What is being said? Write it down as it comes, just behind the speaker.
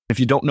If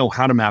you don't know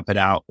how to map it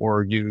out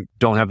or you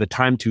don't have the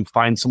time to,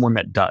 find someone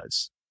that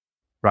does,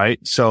 right?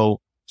 So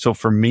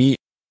for me,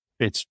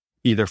 it's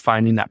either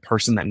finding that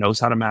person that knows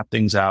how to map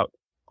things out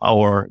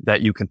or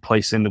that you can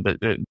place into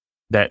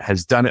that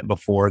has done it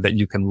before that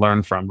you can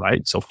learn from,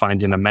 right? So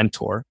finding a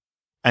mentor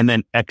and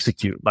then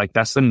execute. Like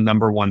that's the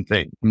number one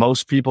thing.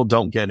 Most people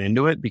don't get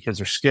into it because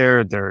they're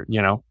scared.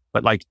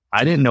 But like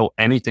I didn't know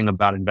anything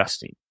about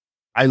investing.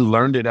 I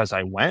learned it as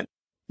I went.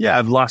 Yeah,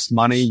 I've lost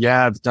money.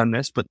 Yeah, I've done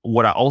this. But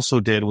what I also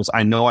did was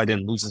I know I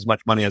didn't lose as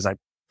much money as I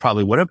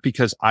probably would have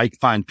because I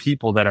find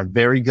people that are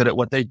very good at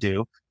what they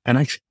do and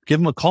I give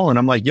them a call and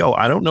I'm like, yo,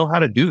 I don't know how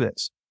to do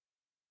this.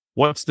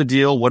 What's the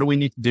deal? What do we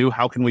need to do?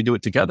 How can we do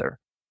it together?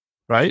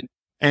 Right.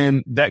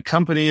 And that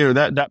company or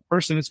that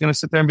person is going to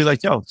sit there and be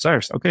like, yo,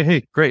 Cyrus, okay,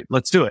 hey, great.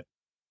 Let's do it.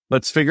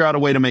 Let's figure out a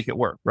way to make it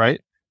work.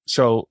 Right.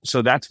 So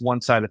that's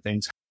one side of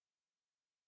things.